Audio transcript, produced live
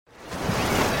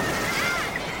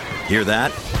Hear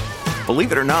that?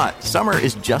 Believe it or not, summer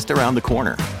is just around the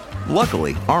corner.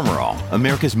 Luckily, Armor All,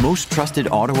 America's most trusted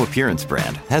auto appearance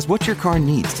brand, has what your car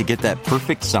needs to get that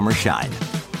perfect summer shine.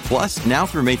 Plus, now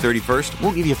through May 31st,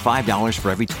 we'll give you $5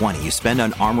 for every $20 you spend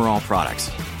on Armor All products.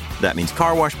 That means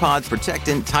car wash pods,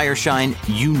 protectant, tire shine,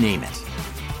 you name it.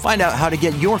 Find out how to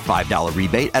get your $5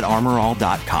 rebate at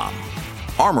armorall.com.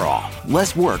 Armor All,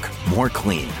 less work, more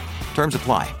clean. Terms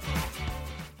apply.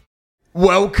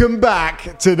 Welcome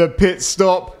back to the Pit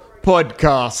Stop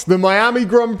Podcast. The Miami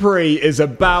Grand Prix is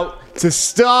about to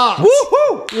start.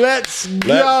 Woohoo! Let's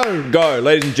go,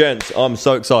 ladies and gents. I'm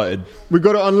so excited. We've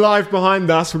got it on live behind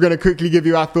us. We're going to quickly give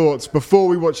you our thoughts before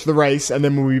we watch the race, and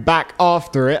then we'll be back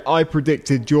after it. I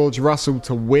predicted George Russell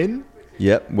to win.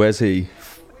 Yep, where's he?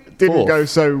 Didn't go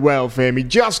so well for him. He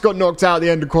just got knocked out at the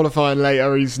end of qualifying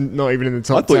later. He's not even in the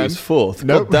top 10. I thought he was fourth.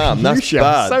 Nope. God damn, that's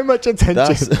bad. So much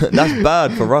attention. That's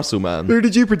bad for Russell, man. Who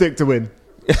did you predict to win?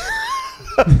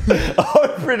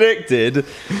 I predicted...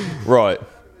 Right.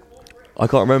 I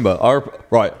can't remember.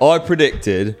 I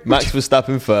predicted Max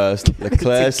Verstappen first,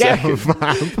 Leclerc second.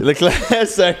 Leclerc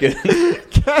second.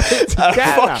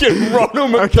 Fucking Ronald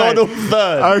McDonald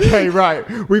third. Okay,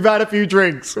 right. We've had a few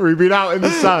drinks. We've been out in the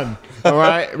sun. All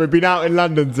right, we've been out in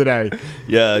London today.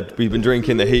 Yeah, we've been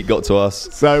drinking. The heat got to us,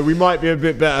 so we might be a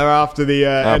bit better after the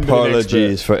end of the next bit.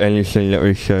 Apologies for anything that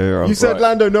we say. You said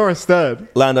Lando Norris third.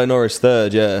 Lando Norris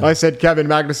third, yeah. I said Kevin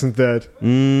Magnussen third.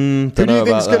 Who do you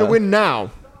think's going to win now?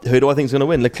 Who do I think is going to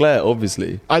win? Leclerc,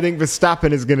 obviously. I think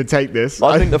Verstappen is going to take this.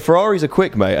 I think the Ferraris are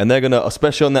quick, mate, and they're going to,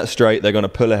 especially on that straight, they're going to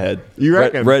pull ahead. You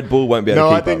reckon? Red Bull won't be able to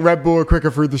keep up. No, I think Red Bull are quicker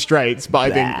through the straights, but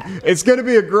I think it's going to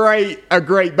be a great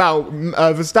bout.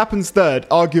 Verstappen's third,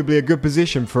 arguably a good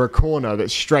position for a corner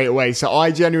that's straight away. So I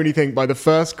genuinely think by the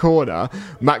first corner,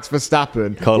 Max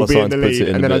Verstappen will be in the lead,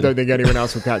 and then I don't think anyone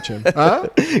else will catch him. Huh?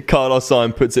 Carlos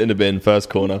Sainz puts it in the bin, first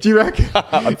corner. Do you reckon?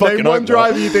 Name one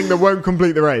driver you think that won't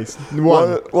complete the race.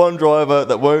 One driver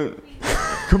that won't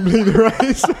complete the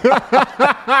race.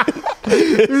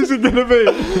 Who's it going to be?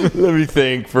 Let me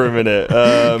think for a minute.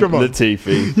 Come on.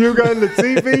 Latifi. You're going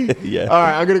Latifi? Yeah. All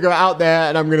right, I'm going to go out there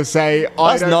and I'm going to say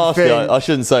That's nasty. I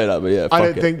shouldn't say that, but yeah. I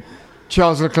don't think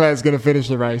Charles Leclerc's going to finish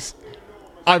the race.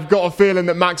 I've got a feeling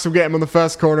that Max will get him on the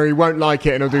first corner. He won't like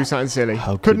it and he'll do something silly.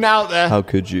 Putting out there. How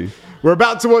could you? We're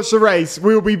about to watch the race.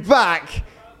 We'll be back.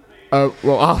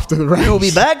 After the race. We'll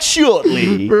be back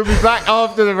shortly. We'll be back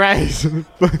after the race.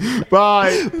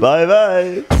 Bye.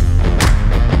 Bye-bye.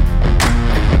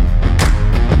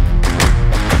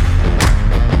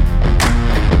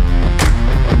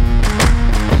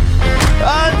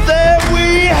 And there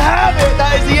we have it.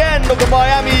 That is the end of the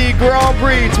Miami Grand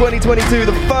Prix 2022.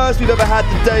 The first we've ever had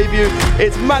the debut.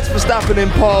 It's Max Verstappen in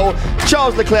pole,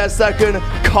 Charles Leclerc second,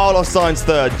 Carlos Sainz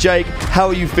third. Jake, how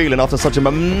are you feeling after such a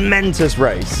momentous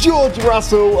race? George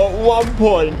Russell, at one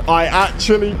point, I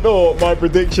actually thought my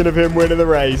prediction of him winning the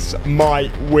race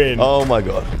might win. Oh my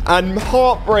God. And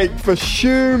heartbreak for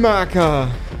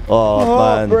Schumacher. Oh,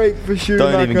 heartbreak man. for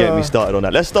Schumacher. Don't even get me started on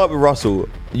that. Let's start with Russell.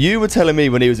 You were telling me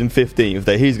when he was in 15th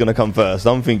that he's going to come first.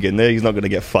 I'm thinking that he's not going to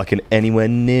get fucking anywhere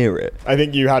near it. I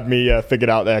think you had me figured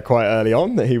out there quite early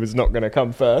on that he was not going to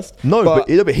come first. No, but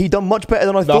he done much better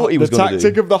than I thought he was going to do. The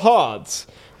tactic of the hards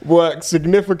worked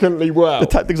significally well. The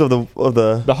tactics of the hards. Oh,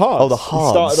 the hards.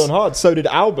 He started on hards. So did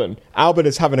Albon. Albon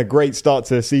is having a great start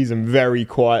to the season very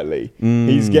quietly.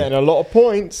 He's getting a lot of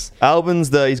points. Albon's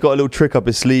there. He's got a little trick up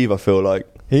his sleeve, I feel like.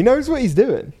 He knows what he's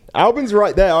doing. Albon's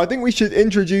right there. I think we should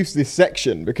introduce this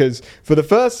section because for the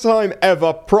first time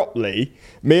ever properly,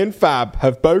 me and Fab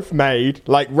have both made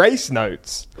like race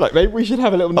notes. Like maybe we should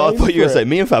have a little name. I thought you were going to say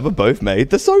me and Fab have both made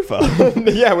the sofa.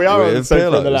 Yeah, we are on the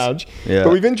sofa in the lounge. Yeah.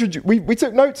 But we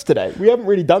took notes today. We haven't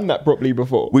really done that properly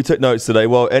before. We took notes today.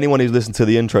 Well, anyone who's listened to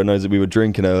the intro knows that we were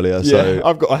drinking earlier. So yeah,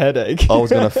 I've got a headache. I was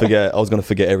going to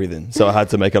forget everything. So I had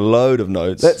to make a load of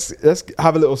notes. Let's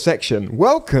have a little section.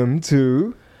 Welcome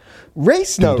to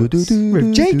Race Notes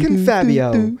with Jake and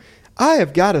Fabio. I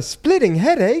have got a splitting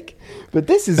headache, but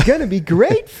this is going to be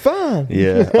great fun.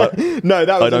 Yeah. No,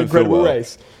 that was an incredible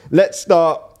race. Let's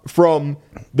start from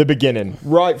the beginning.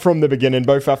 Right from the beginning,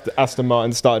 both after Aston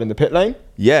Martin started in the pit lane.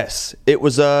 Yes. It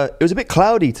was a bit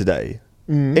cloudy today.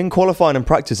 In qualifying and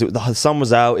practice, the sun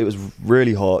was out. It was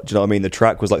really hot. Do you know what I mean? The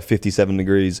track was like 57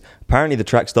 degrees. Apparently, the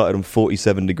track started on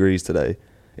 47 degrees today.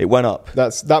 It went up.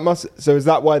 So is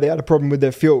that why they had a problem with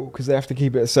their fuel? Because they have to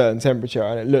keep it at a certain temperature,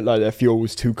 and it looked like their fuel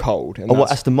was too cold. And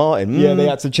what, Aston Martin? Yeah, they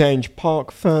had to change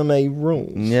Parc Fermé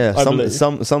rules. Yeah,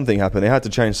 something happened. They had to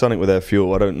change something with their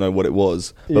fuel. I don't know what it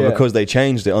was, but because they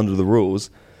changed it under the rules,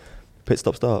 pit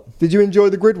stop start. Did you enjoy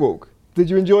the grid walk? Did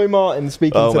you enjoy Martin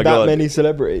speaking to that many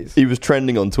celebrities? He was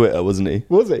trending on Twitter, wasn't he?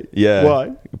 Was he? Yeah.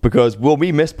 Why? Because,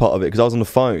 we missed part of it because I was on the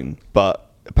phone, but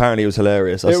apparently it was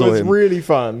hilarious. I saw was really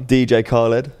fun. DJ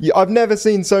Khaled. Yeah, I've never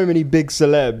seen so many big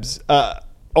celebs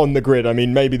on the grid. I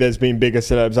mean, maybe there's been bigger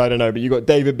celebs, I don't know, but you got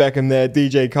David Beckham there,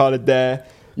 DJ Khaled there.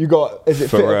 You got, is it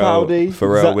Fittipaldi?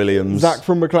 Pharrell Williams. Zach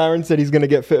from McLaren said he's going to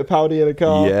get Fittipaldi in a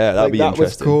car. Yeah, that'd be interesting. That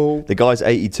was cool. The guy's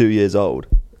 82 years old.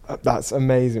 That's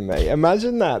amazing, mate.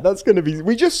 Imagine that. That's going to be...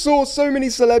 We just saw so many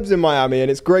celebs in Miami, and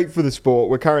it's great for the sport.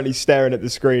 We're currently staring at the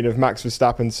screen of Max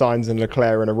Verstappen, Sainz and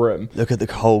Leclerc in a room. Look at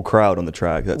the whole crowd on the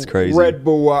track. That's crazy. Red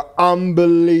Bull were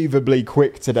unbelievably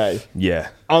quick today. Yeah.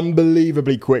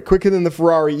 Unbelievably quick. Quicker than the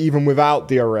Ferrari, even without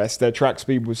DRS. Their track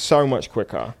speed was so much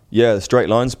quicker. Yeah, the straight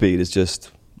line speed is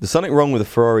just... There's something wrong with the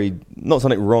Ferrari. Not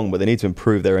something wrong, but they need to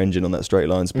improve their engine on that straight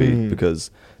line speed because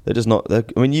they're just not...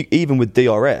 even with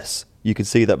DRS... You could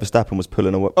see that Verstappen was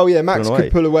pulling away. Oh yeah, Max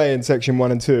could pull away in section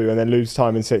 1 and 2 and then lose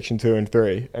time in section 2 and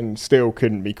 3 and still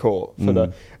couldn't be caught.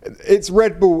 It's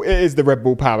Red Bull. It is the Red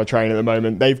Bull powertrain at the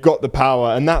moment. They've got the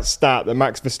power, and that stat that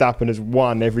Max Verstappen has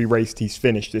won every race he's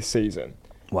finished this season.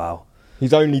 Wow.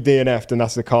 He's only DNF'd, and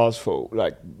that's the car's fault.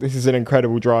 Like, this is an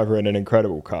incredible driver and an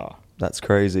incredible car. That's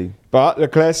crazy. But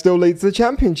Leclerc still leads the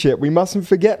championship. We mustn't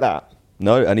forget that.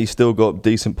 No, and he's still got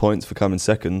decent points for coming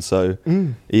second. So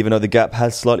even though the gap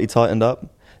has slightly tightened up,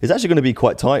 it's actually going to be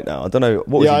quite tight now. I don't know.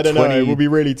 I don't know. It will be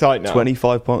really tight now.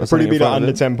 25 points. It'll probably be like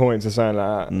under 10 points or something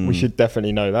like that. We should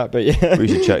definitely know that. But yeah, we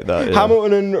should check that. Yeah.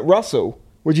 Hamilton and Russell.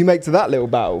 What do you make to that little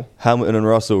battle? Hamilton and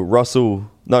Russell.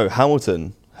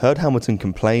 Hamilton. Heard Hamilton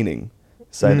complaining,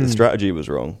 saying that the strategy was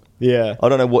wrong. Yeah. I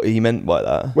don't know what he meant by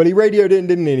that. Well, he radioed in,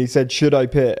 didn't he? And he said, should I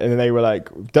pit? And then they were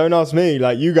like, don't ask me.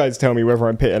 Like, you guys tell me whether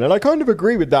I'm pitting. And I kind of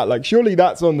agree with that. Like, surely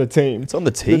that's on the team. It's on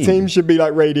the team. The team should be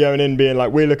like radioing in, being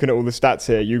like, we're looking at all the stats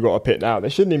here. You got to pit now. There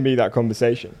shouldn't even be that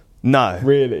conversation. No.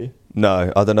 Really?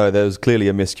 No, I don't know. There was clearly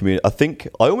a miscommunication.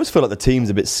 I almost feel like the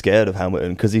team's a bit scared of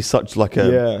Hamilton because he's such like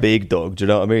a big dog. Do you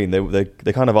know what I mean?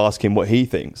 They kind of ask him what he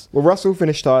thinks. Well, Russell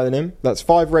finished higher than him. That's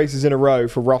 5 races in a row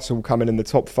for Russell coming in the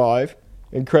top 5.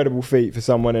 Incredible feat for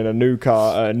someone in a new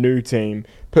car, a new team,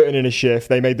 putting in a shift.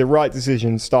 They made the right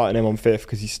decision starting him on 5th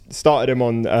because he started him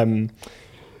on...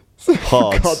 Hards.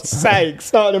 For God's sake,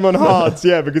 started him on hards,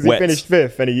 yeah, because he finished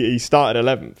 5th and he started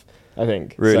 11th, I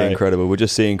think. Really incredible. We're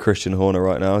just seeing Christian Horner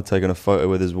right now taking a photo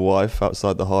with his wife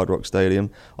outside the Hard Rock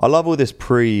Stadium. I love all this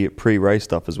pre-race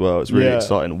stuff as well. It's really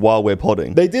exciting while we're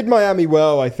podding. They did Miami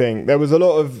well, I think. There was a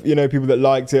lot of people that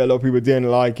liked it, a lot of people didn't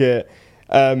like it.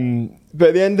 But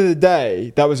at the end of the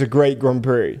day, that was a great Grand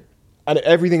Prix. And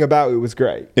everything about it was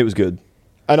great. It was good.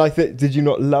 And I think, did you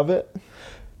not love it?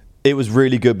 It was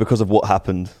really good because of what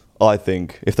happened, I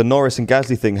think. If the Norris and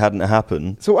Gasly thing hadn't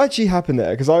happened... So what actually happened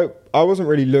there? Because I wasn't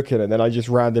really looking and then I just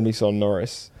randomly saw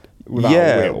Norris without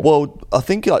a wheel. Well, I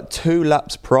think like 2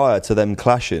 laps prior to them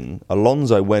clashing,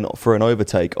 Alonso went for an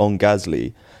overtake on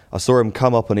Gasly. I saw him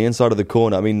come up on the inside of the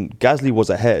corner. I mean, Gasly was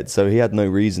ahead, so he had no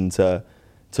reason to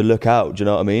look out, do you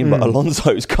know what I mean? But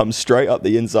Alonso's come straight up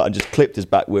the inside and just clipped his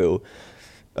back wheel.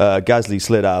 Gasly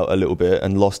slid out a little bit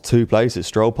and lost 2 places.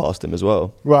 Stroll passed him as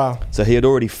well. Wow. So he had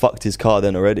already fucked his car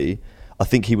then already. I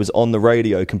think he was on the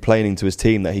radio complaining to his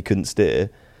team that he couldn't steer.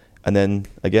 And then,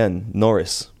 again,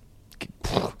 Norris.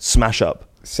 Smash up.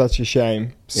 Such a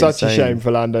shame. Such a shame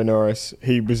for Lando Norris.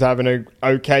 He was having an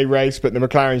okay race, but the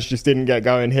McLarens just didn't get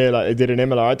going here like they did in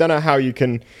Imola. I don't know how you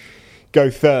can go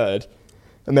 3rd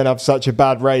and then have such a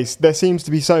bad race. There seems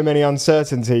to be so many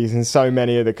uncertainties in so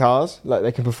many of the cars. Like,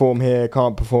 they can perform here,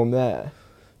 can't perform there.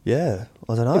 Yeah,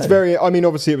 I don't know. It's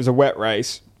obviously it was a wet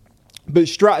race, but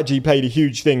strategy played a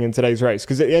huge thing in today's race,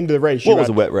 because at the end of the race... What was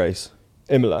a wet race?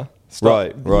 Imola.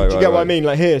 Right. Do you get what I mean?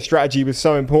 Like, here, strategy was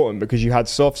so important because you had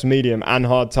softs, medium, and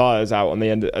hard tyres out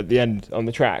at the end on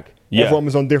the track. Yeah. Everyone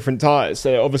was on different tyres,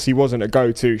 so it obviously wasn't a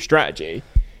go-to strategy.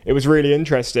 It was really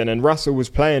interesting, and Russell was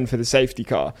playing for the safety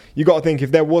car. You got to think, if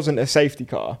there wasn't a safety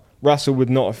car, Russell would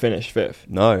not have finished 5th.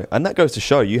 No, and that goes to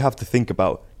show you have to think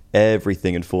about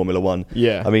everything in Formula One.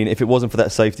 Yeah. I mean, if it wasn't for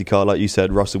that safety car, like you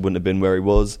said, Russell wouldn't have been where he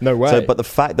was. No way. But the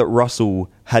fact that Russell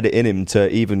had it in him to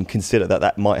even consider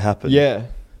that might happen. Yeah.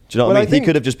 Do you know what I mean? He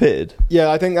could have just pitted.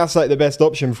 Yeah, I think that's like the best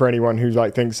option for anyone who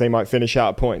like thinks they might finish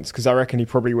out of points, because I reckon he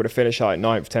probably would have finished like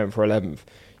 9th, 10th or 11th.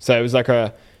 So it was like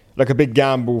a big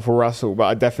gamble for Russell,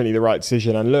 but definitely the right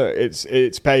decision. And look,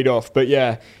 it's paid off. But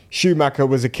yeah, Schumacher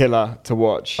was a killer to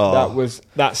watch. Oh.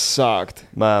 That sucked.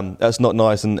 Man, that's not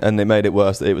nice, and it made it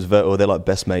worse that it was Vettel. They're like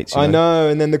best mates. I know,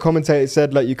 and then the commentator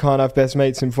said like you can't have best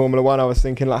mates in Formula One. I was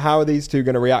thinking like, how are these two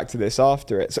going to react to this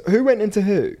after it? So who went into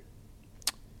who?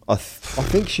 I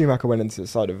think Schumacher went into the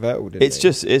side of Vettel, didn't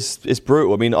he? It's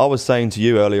brutal. I mean, I was saying to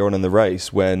you earlier on in the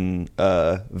race when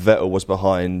Vettel was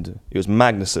behind, it was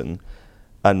Magnussen,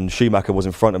 and Schumacher was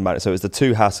in front of Magnussen. So it was the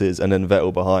two Hasses and then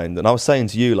Vettel behind. And I was saying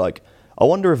to you, like, I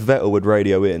wonder if Vettel would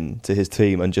radio in to his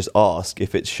team and just ask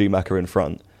if it's Schumacher in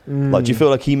front. Like, do you feel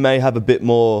like he may have a bit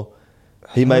more...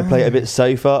 He may play it a bit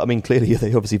safer. I mean, clearly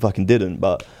they obviously fucking didn't,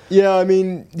 but... Yeah, I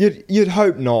mean, you'd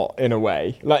hope not, in a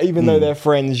way. Like, even though they're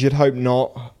friends, you'd hope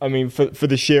not. I mean, for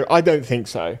the sheer... I don't think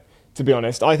so, to be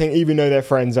honest. I think even though they're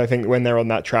friends, I think when they're on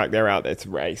that track, they're out there to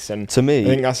race. And to me... I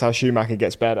think that's how Schumacher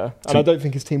gets better. And I don't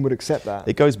think his team would accept that.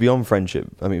 It goes beyond friendship,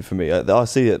 I mean, for me. I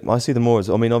see them more as...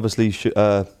 I mean, obviously,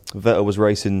 Vettel was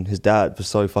racing his dad for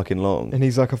so fucking long. And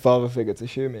he's like a father figure to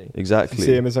Schumi. Exactly. You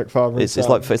see him as like father and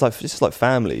son. It's just like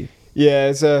family. Yeah,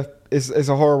 it's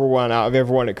a horrible one. Out of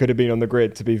everyone it could have been on the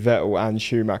grid to be Vettel and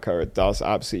Schumacher. It does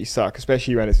absolutely suck,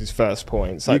 especially when it's his first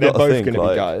points. Like, they're both going to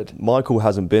be gutted. Michael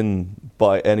hasn't been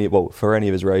for any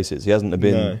of his races. He hasn't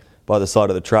been by the side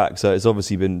of the track. So it's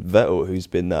obviously been Vettel who's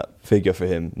been that figure for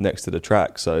him next to the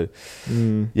track. So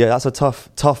yeah, that's a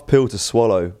tough pill to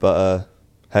swallow. But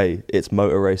hey, it's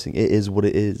motor racing. It is what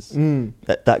it is.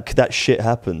 That shit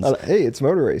happens. Hey, it's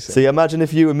motor racing. See, imagine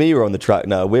if you and me were on the track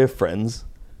now. We're friends.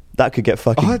 That could get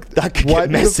fucking... that could get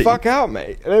messy. Wipe the fuck out,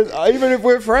 mate. Even if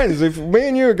we're friends, if me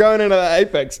and you are going into the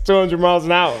apex 200 miles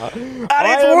an hour... And it's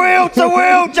wheel to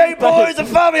wheel, J-Boys and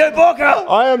Fabio Bocca!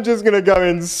 I am just going to go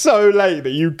in so late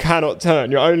that you cannot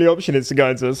turn. Your only option is to go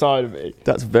into the side of me.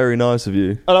 That's very nice of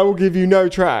you. And I will give you no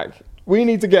track. We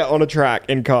need to get on a track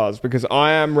in cars because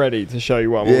I am ready to show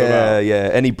you what I'm all about.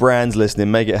 Yeah. Any brands listening,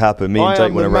 make it happen. Me and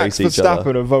Jake want to race each other. I am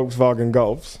the Max Verstappen of Volkswagen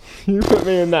Golfs. You put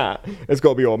me in that. It's got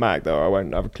to be automatic though. I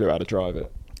won't have a clue how to drive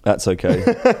it. That's okay.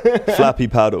 Flappy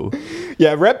paddle.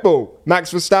 Yeah, Red Bull.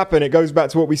 Max Verstappen. It goes back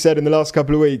to what we said in the last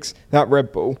couple of weeks. That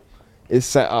Red Bull is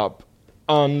set up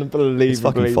unbelievably It's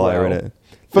fucking fire, well. innit?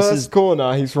 First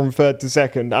corner, he's from third to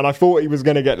second, and I thought he was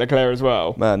going to get Leclerc as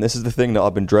well. Man, this is the thing that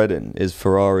I've been dreading, is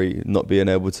Ferrari not being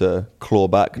able to claw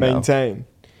back Maintain.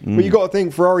 But you got to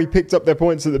think, Ferrari picked up their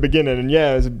points at the beginning, and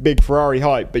yeah, there's a big Ferrari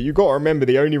hype, but you got to remember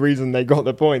the only reason they got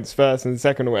the points first and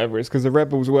second or whatever is because the Red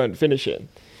Bulls weren't finishing.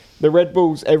 The Red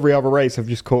Bulls, every other race, have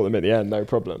just caught them at the end, no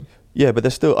problem. Yeah, but they're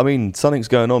still, I mean, something's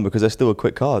going on because they're still a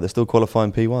quick car. They're still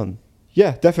qualifying P1.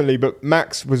 Yeah, definitely. But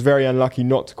Max was very unlucky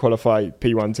not to qualify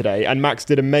P1 today. And Max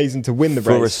did amazing to win the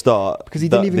race. For a start. Because he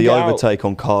didn't even get out. The overtake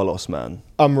on Carlos, man.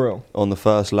 Unreal. On the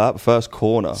first lap, first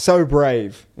corner. So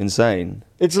brave. Insane.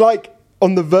 It's like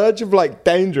on the verge of like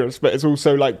dangerous, but it's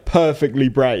also like perfectly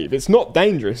brave. It's not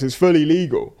dangerous. It's fully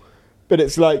legal. But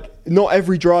it's like not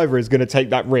every driver is going to take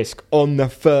that risk on the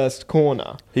first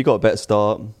corner. He got a better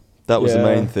start. That was the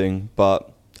main thing.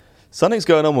 But something's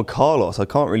going on with Carlos. I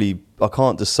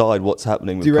can't decide what's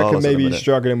happening with Carlos. Do you reckon maybe he's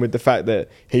struggling with the fact that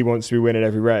he wants to be winning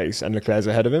every race and Leclerc's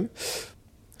ahead of him?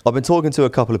 I've been talking to a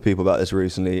couple of people about this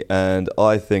recently, and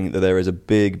I think that there is a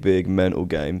big mental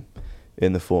game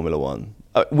in the Formula One.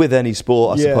 With any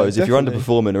sport, I suppose. Definitely. If you're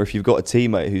underperforming or if you've got a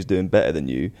teammate who's doing better than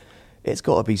you, it's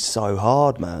got to be so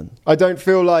hard, man. I don't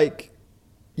feel like...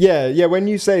 Yeah, when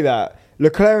you say that,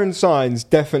 Leclerc and Sainz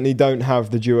definitely don't have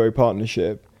the duo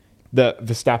partnership that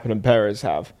Verstappen and Perez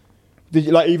have. Did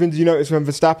you notice when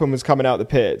Verstappen was coming out the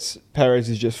pits, Perez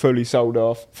is just fully sold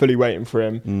off, fully waiting for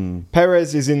him.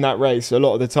 Perez is in that race a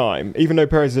lot of the time. Even though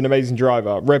Perez is an amazing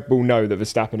driver, Red Bull know that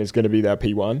Verstappen is going to be their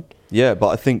P1. Yeah, but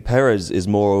I think Perez is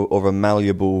more of a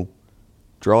malleable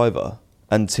driver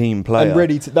and team player. And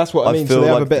ready to... That's what I mean, so they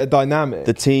have a bit of dynamic.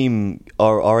 The team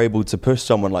are able to push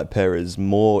someone like Perez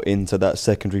more into that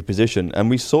secondary position. And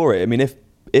we saw it. I mean,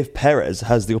 if Perez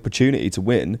has the opportunity to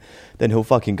win, then he'll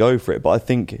fucking go for it. But I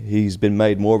think he's been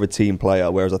made more of a team player,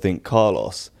 whereas I think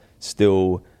Carlos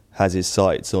still has his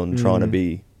sights on trying to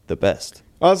be the best.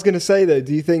 I was going to say, though,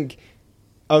 do you think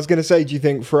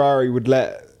Ferrari would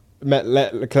let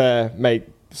Leclerc make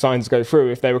Sainz go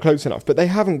through if they were close enough? But they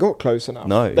haven't got close enough.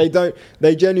 No. They don't.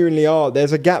 They genuinely are.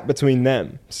 There's a gap between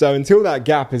them. So until that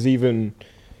gap is even...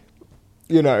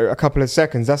 a couple of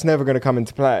seconds, that's never going to come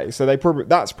into play. So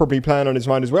that's probably playing on his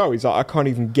mind as well. He's like, I can't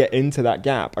even get into that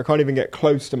gap. I can't even get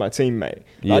close to my teammate.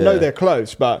 Yeah. I know they're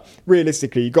close, but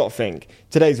realistically, you got to think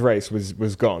today's race was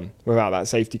gone without that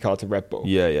safety car to Red Bull.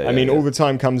 I mean, all the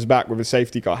time comes back with a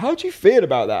safety car. How do you feel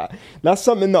about that? That's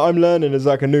something that I'm learning as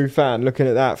like a new fan, looking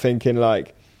at that, thinking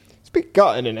like, it's a bit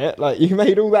gutting, in it. Like, you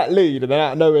made all that lead, and then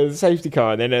out of nowhere there's a safety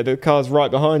car, and then the car's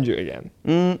right behind you again.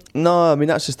 No, I mean,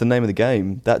 that's just the name of the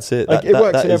game. That's it. Like, it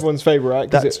works in everyone's favour, right?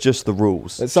 That's just the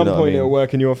rules. At some point it'll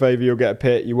work in your favour, you'll get a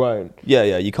pit, you won't.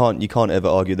 Yeah, you can't ever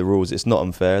argue the rules. It's not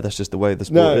unfair. That's just the way the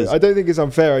sport is. No, I don't think it's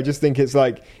unfair. I just think it's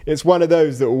like, it's one of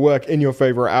those that will work in your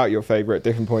favour or out your favour at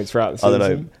different points throughout the season. I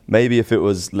don't know. Maybe if it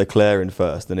was Leclerc in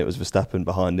first and it was Verstappen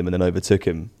behind him and then overtook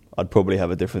him, I'd probably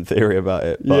have a different theory about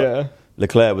it. But yeah.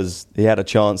 Leclerc he had a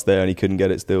chance there and he couldn't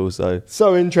get it still.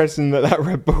 So interesting that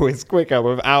Red Bull is quicker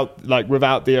without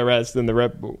DRS than the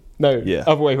Red Bull. No,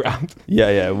 other way around.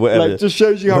 Yeah, whatever. Like, just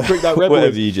shows you how quick that Red Bull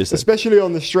is. You just said. Especially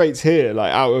on the straights here.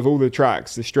 Like, out of all the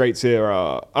tracks, the straights here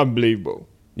are unbelievable.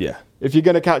 Yeah. If you're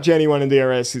going to catch anyone in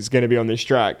DRS, it's going to be on this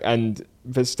track. And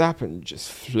Verstappen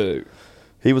just flew.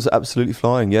 He was absolutely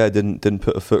flying. Yeah, didn't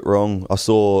put a foot wrong. I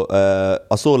saw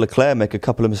Leclerc make a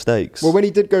couple of mistakes. Well, when he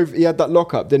did go, he had that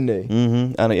lock up, didn't he?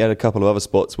 Mm-hmm. And he had a couple of other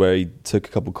spots where he took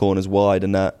a couple corners wide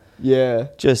and that. Yeah,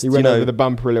 just he went over the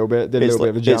bumper a little bit, did a little bit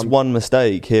of a jump. It's one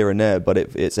mistake here and there, but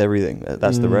it's everything.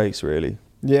 That's the race, really.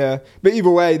 Yeah, but either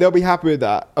way, they'll be happy with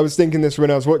that. I was thinking this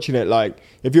when I was watching it. Like,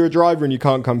 if you're a driver and you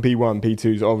can't come P1,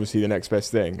 P2 is obviously the next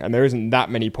best thing, and there isn't that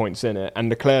many points in it. And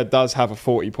Leclerc does have a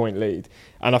 40-point lead,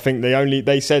 and I think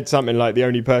they said something like the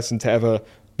only person to ever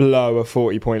blow a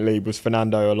 40-point lead was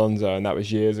Fernando Alonso, and that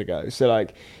was years ago. So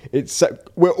like,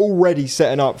 we're already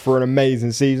setting up for an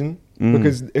amazing season.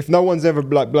 Because if no one's ever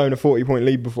blown a 40-point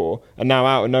lead before, and now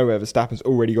out of nowhere Verstappen's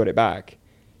already got it back,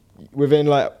 within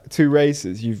like 2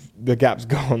 races, the gap's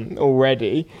gone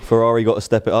already. Ferrari got to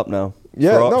step it up now.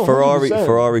 Yeah,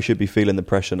 Ferrari should be feeling the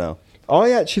pressure now.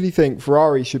 I actually think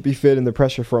Ferrari should be feeling the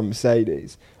pressure from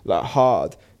Mercedes, like,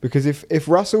 hard. Because if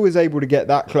Russell is able to get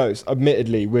that close,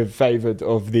 admittedly with favoured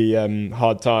of the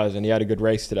hard tyres, and he had a good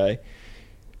race today,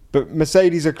 but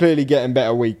Mercedes are clearly getting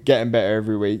better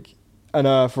every week.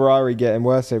 And Ferrari getting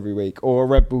worse every week, or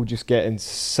Red Bull just getting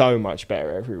so much better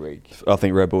every week. I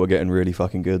think Red Bull are getting really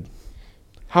fucking good.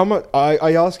 How much?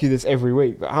 I ask you this every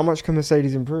week, but how much can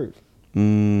Mercedes improve?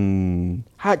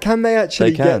 How can they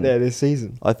actually get there this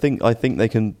season? I think they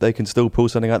can still pull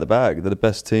something out the bag. They're the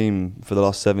best team for the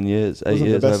last 7 years, 8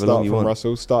 years, however long you want.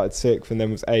 Russell started 6th and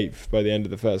then was 8th by the end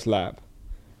of the first lap,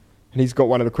 and he's got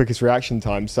one of the quickest reaction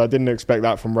times. So I didn't expect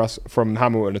that from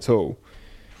Hamilton at all.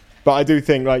 But I do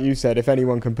think, like you said, if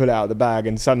anyone can pull it out of the bag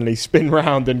and suddenly spin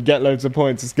round and get loads of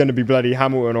points, it's going to be bloody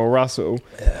Hamilton or Russell.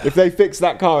 Yeah. If they fix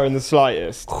that car in the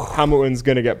slightest, Hamilton's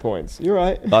going to get points. You're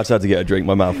right. I just had to get a drink.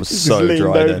 My mouth was so dry. He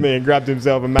leaned over me and grabbed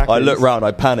himself a Macca's. I looked round,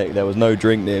 I panicked. There was no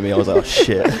drink near me. I was like, oh,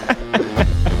 shit.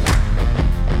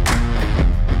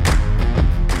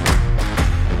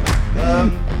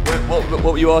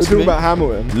 What were you asking me? We're talking about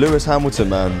Hamilton. Lewis Hamilton,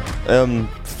 man.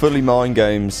 Fully mind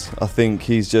games. I think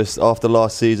he's just, after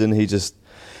last season,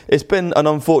 it's been an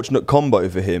unfortunate combo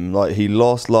for him. Like, he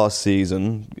lost last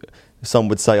season, some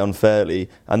would say unfairly,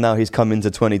 and now he's come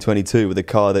into 2022 with a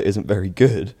car that isn't very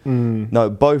good. No,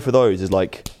 both of those is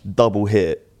like double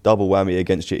hit, double whammy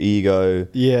against your ego,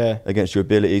 against your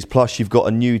abilities. Plus, you've got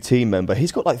a new team member.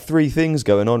 He's got like 3 things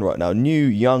going on right now. New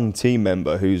young team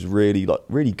member who's really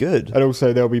good. And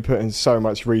also, they'll be putting so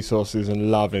much resources and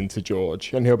love into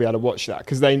George, and he'll be able to watch that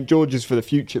because George is for the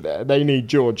future. They need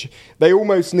George. They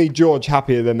almost need George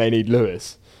happier than they need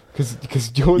Lewis, because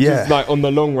George is like on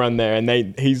the long run there,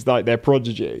 and he's like their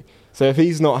prodigy. So if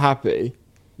he's not happy,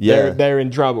 they're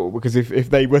in trouble, because if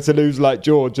they were to lose like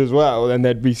George as well, then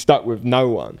they'd be stuck with no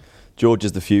one. George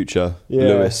is the future.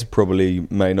 Lewis probably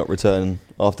may not return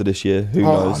after this year. Who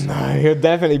knows? No, he'll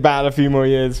definitely battle a few more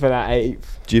years for that 8th.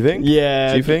 Do you think?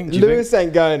 Yeah. Do you think? Lewis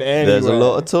ain't going anywhere. There's a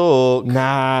lot of talk.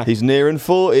 Nah. He's nearing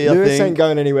 40, I think. Lewis ain't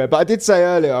going anywhere. But I did say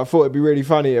earlier, I thought it'd be really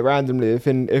funny randomly if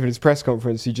in his press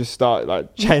conference he just started,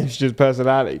 changed his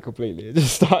personality completely. He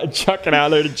just started chucking out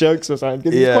a load of jokes or something,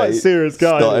 because he's quite a serious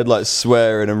guy. Started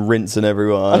swearing and rinsing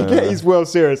everyone. I get he's well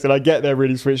serious, and I get they're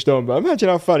really switched on, but imagine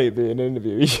how funny it'd be in an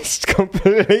interview. He just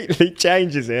completely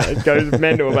changes it and goes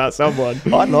mental about someone.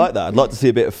 I'd like that. I'd like to see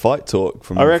a bit of fight talk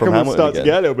from Hamilton. I reckon we'll start to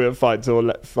get a little bit of fight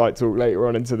talk later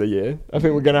on into the year. I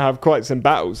think we're going to have quite some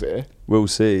battles here. We'll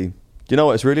see. You know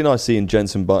what? It's really nice seeing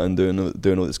Jenson Button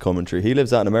doing all this commentary. He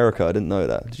lives out in America. I didn't know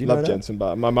that. Did you know that? Jenson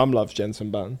Button. My mum loves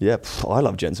Jenson Button. Yeah, I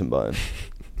love Jenson Button.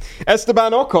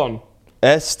 Esteban Ocon.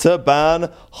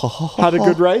 Had a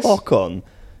good race? Ocon.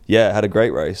 Yeah, had a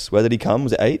great race. Where did he come?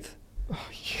 Was it 8th?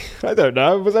 I don't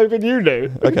know. I was hoping you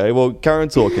knew. Okay, well, carry on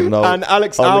talking. And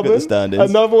Alex Albon,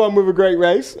 another one with a great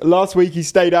race. Last week he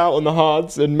stayed out on the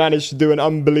hards and managed to do an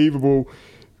unbelievable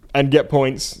and get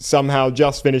points. Somehow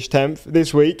just finished 10th.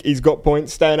 This week, he's got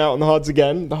points, staying out on the hards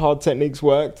again. The hard techniques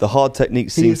worked. The hard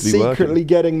techniques seems to be working. He's secretly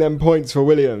getting them points for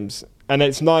Williams. And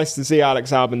it's nice to see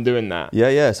Alex Albon doing that.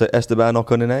 Yeah. So Esteban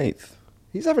Ocon in 8th.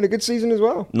 He's having a good season as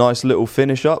well. Nice little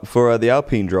finish up for the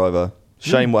Alpine driver.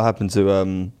 Shame what happened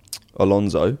to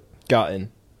Alonso.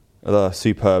 Gutting. The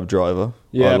superb driver.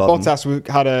 Yeah, Bottas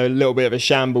had a little bit of a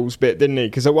shambles bit, didn't he?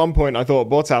 Because at one point I thought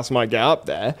Bottas might get up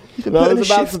there. I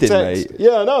was about to text.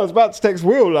 Yeah, no, I was about to text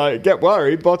Will, like, get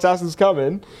worried, Bottas is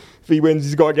coming. If he wins,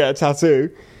 he's got to get a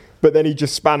tattoo. But then he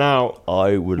just span out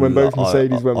when both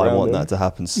Mercedes went round him. I want that to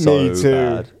happen so Me too.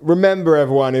 bad. Remember,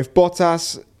 everyone, if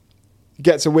Bottas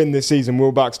gets a win this season,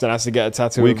 Will Buxton has to get a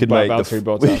tattoo. We can make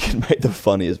the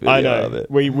funniest video out of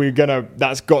it. We're gonna.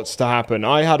 That's got to happen.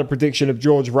 I had a prediction of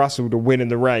George Russell to win in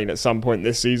the rain at some point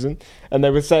this season, and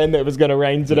they were saying that it was going to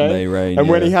rain today. And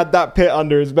when he had that pit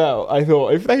under his belt, I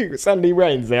thought, if they suddenly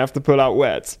rains, they have to pull out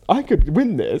wets. I could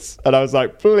win this, and I was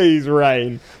like, please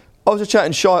rain. I was just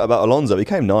chatting shite about Alonso. He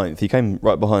came 9th. He came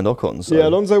right behind Ocon. So. Yeah,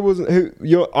 Alonso wasn't. Hey,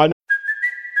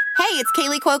 it's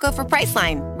Kaylee Cuoco for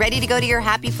Priceline. Ready to go to your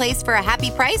happy place for a happy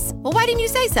price? Well, why didn't you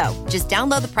say so? Just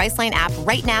download the Priceline app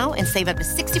right now and save up to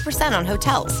 60% on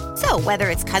hotels. So whether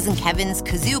it's Cousin Kevin's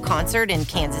Kazoo Concert in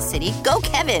Kansas City, go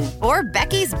Kevin, or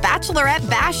Becky's Bachelorette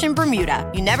Bash in Bermuda,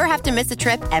 you never have to miss a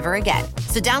trip ever again.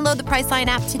 So download the Priceline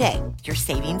app today. Your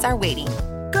savings are waiting.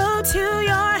 Go to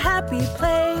your happy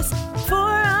place for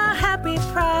a happy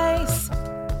price.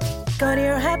 Go to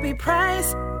your happy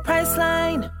price,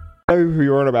 Priceline. I know who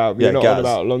you're on about, but you're not on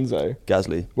about Alonso.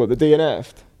 Gasly. What, the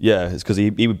DNF'd? Yeah, it's because he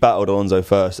battled Alonso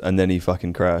first and then he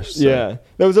fucking crashed. So. Yeah.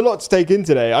 There was a lot to take in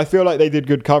today. I feel like they did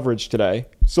good coverage today.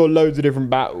 Saw loads of different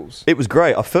battles. It was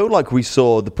great. I feel like we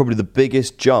saw probably the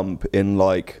biggest jump in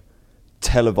like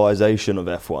televisation of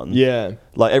F1. Yeah.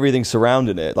 Like everything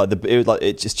surrounding it.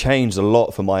 It just changed a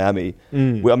lot for Miami.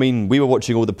 We were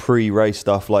watching all the pre-race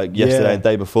stuff like yesterday and the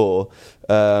day before.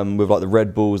 With like the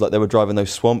Red Bulls, like they were driving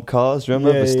those swamp cars,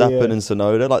 remember? Verstappen and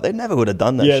Sonoda, like they never would have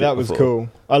done that shit that was before. Cool.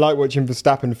 I like watching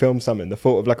Verstappen film something, the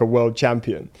thought of like a world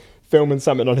champion filming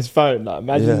something on his phone. Like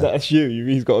imagine that's you,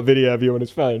 he's got a video of you on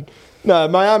his phone. No,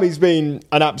 Miami's been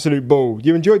an absolute ball.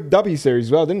 You enjoyed the W Series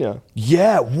as well, didn't you?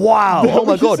 Yeah, wow. Oh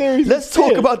my God. Let's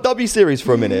talk about W Series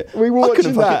for a minute. We were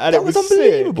watching that and it was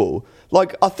unbelievable.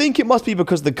 Like, I think it must be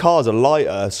because the cars are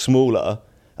lighter, smaller,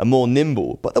 and more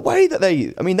nimble. But the way that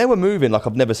they were moving like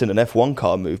I've never seen an F1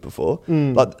 car move before.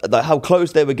 Like how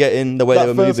close they were getting, the way they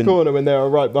were moving. That first corner when they were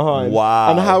right behind.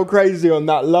 Wow. And how crazy on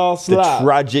that last lap. The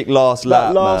tragic last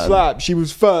lap, That last lap, she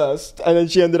was first, and then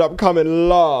she ended up coming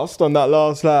last on that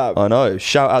last lap. I know.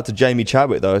 Shout out to Jamie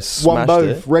Chadwick, though. Won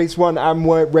both. Race 1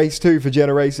 and Race 2 for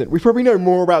Jenna Racing. We probably know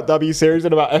more about W Series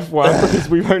than about F1 because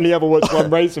we've only ever watched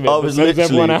one race of it. I was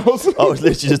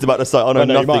literally just about to say, I know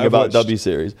nothing about W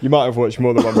Series. You might have watched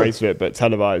more than one race of it, but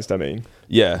televised, I mean.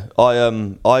 Yeah,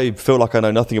 I feel like I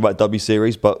know nothing about W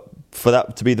Series, but for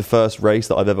that to be the first race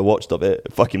that I've ever watched of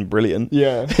it, fucking brilliant.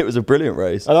 Yeah. It was a brilliant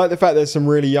race. I like the fact there's some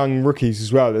really young rookies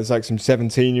as well. There's like some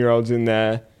 17-year-olds in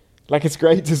there. Like, it's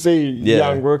great to see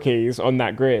young rookies on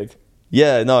that grid.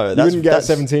 Yeah, no. You wouldn't get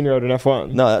a 17-year-old in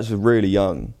F1. No, that's really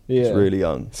young. Yeah. It's really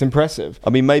young. It's impressive. I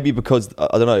mean, maybe because,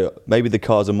 I don't know, maybe the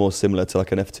cars are more similar to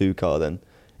like an F2 car then,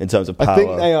 in terms of power. I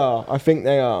think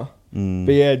they are.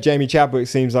 But yeah, Jamie Chadwick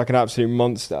seems like an absolute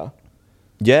monster.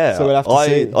 Yeah, so we'll have to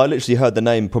see. I literally heard the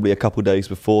name probably a couple of days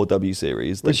before W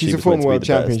Series. But she's a former world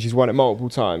champion. She's won it multiple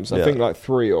times. I think like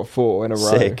 3 or 4 in a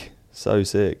row. Sick. So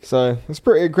sick. So it's a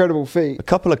pretty incredible feat. A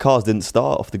couple of cars didn't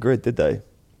start off the grid, did they?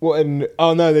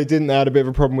 Oh no, they didn't. They had a bit of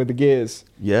a problem with the gears.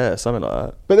 Yeah, something like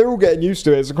that. But they're all getting used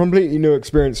to it. It's a completely new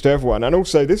experience to everyone. And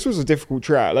also, this was a difficult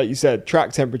track. Like you said,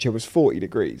 track temperature was 40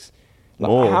 degrees.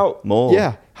 Like more.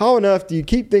 Yeah. How on earth do you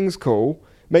keep things cool?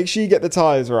 Make sure you get the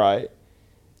tyres right.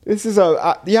 This is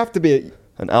you have to be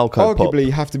an Alco arguably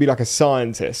pop. have to be like a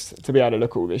scientist to be able to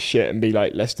look at all this shit and be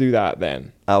like, let's do that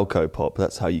then. Alco pop,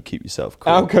 that's how you keep yourself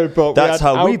cool. Alco pop. That's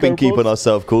how we've been keeping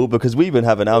ourselves cool, because we've been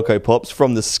having Alco pops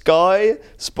from the Sky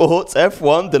Sports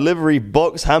F1 delivery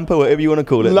box hamper, whatever you want to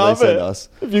call it. Love they sent it. Us.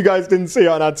 If you guys didn't see it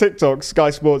on our TikTok, Sky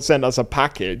Sports sent us a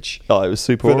package. Oh, it was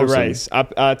super for awesome. The race.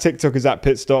 Our TikTok is at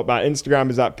Pitstop. Our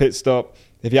Instagram is at Pitstop.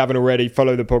 If you haven't already,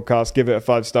 follow the podcast, give it a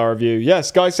 5-star review. Yeah,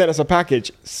 Sky sent us a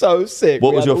package. So sick.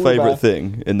 What was your favourite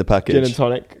thing in the package? Gin and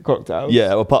tonic cocktails.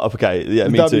 Yeah,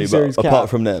 me too, but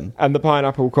apart from them. And the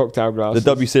pineapple cocktail glasses.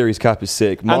 The W Series cap is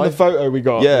sick. And the photo we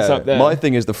got is up there. My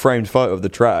thing is the framed photo of the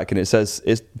track, and it says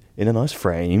it's in a nice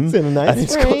frame. It's in a nice frame. And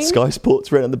it's got Sky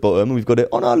Sports written at the bottom, and we've got it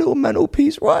on our little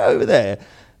mantelpiece right over there.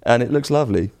 And it looks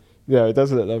lovely. Yeah, it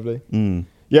does look lovely.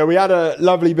 Yeah, we had a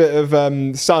lovely bit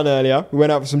of sun earlier. We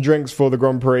went out for some drinks for the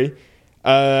Grand Prix.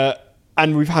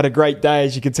 And we've had a great day,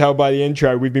 as you can tell by the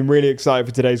intro. We've been really excited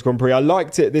for today's Grand Prix. I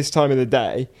liked it this time of the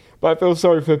day, but I feel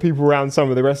sorry for people around some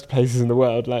of the rest of places in the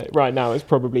world. Like right now, it's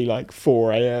probably like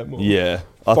 4 a.m. Yeah,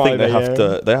 I think they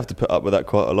have to put up with that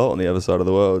quite a lot on the other side of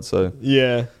the world. So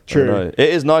yeah, true. It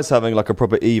is nice having like a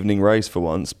proper evening race for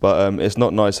once, but it's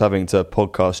not nice having to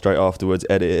podcast straight afterwards,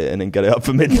 edit it, and then get it up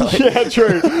for midnight. Yeah,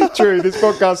 true. This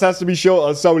podcast has to be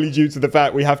shorter solely due to the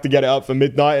fact we have to get it up for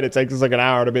midnight, and it takes us like an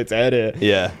hour and a bit to edit.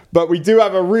 Yeah, but we do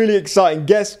have a really exciting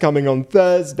guest coming on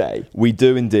Thursday. We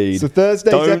do indeed. So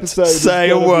Thursday's episode say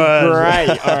is a word. Great.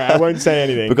 All right, I won't say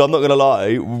anything. Because I'm not gonna lie,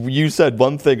 you said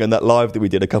one thing in that live that we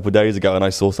did a couple of days ago, and I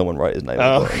saw someone write his name.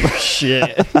 Oh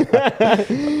shit!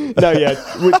 No, yeah,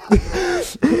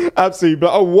 absolutely.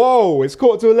 But oh, whoa! It's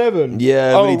 11:15.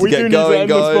 Yeah, we need to get going,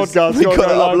 guys. We got to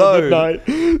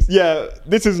upload. Yeah,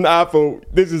 this isn't our fault.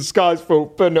 This is Sky's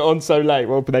fault putting it on so late.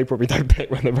 Well, they probably don't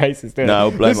pick when the race is doing. No,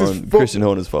 blame on Christian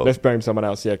Horner's fault. Let's blame someone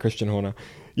else. Yeah, Christian Horner.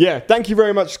 Yeah, thank you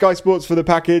very much, Sky Sports, for the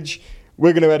package.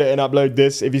 We're going to edit and upload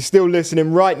this. If you're still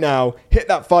listening right now, hit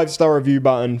that 5-star review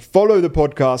button. Follow the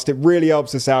podcast. It really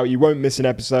helps us out. You won't miss an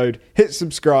episode. Hit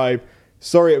subscribe.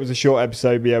 Sorry it was a short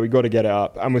episode, but yeah, we got to get it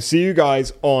up. And we'll see you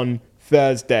guys on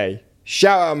Thursday.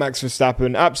 Shout out Max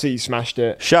Verstappen. Absolutely smashed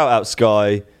it. Shout out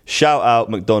Sky. Shout out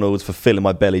McDonald's for filling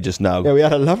my belly just now. Yeah, we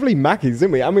had a lovely Mackies,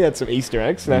 didn't we? And we had some Easter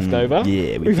eggs left over.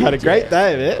 Yeah, we've had a great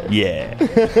day of it. Yeah.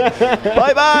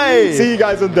 Bye-bye. See you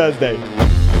guys on Thursday.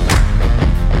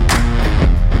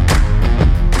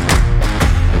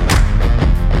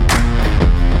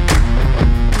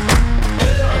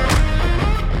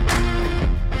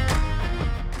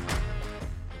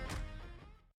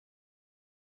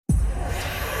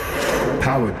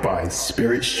 Powered by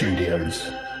Spirit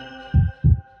Studios.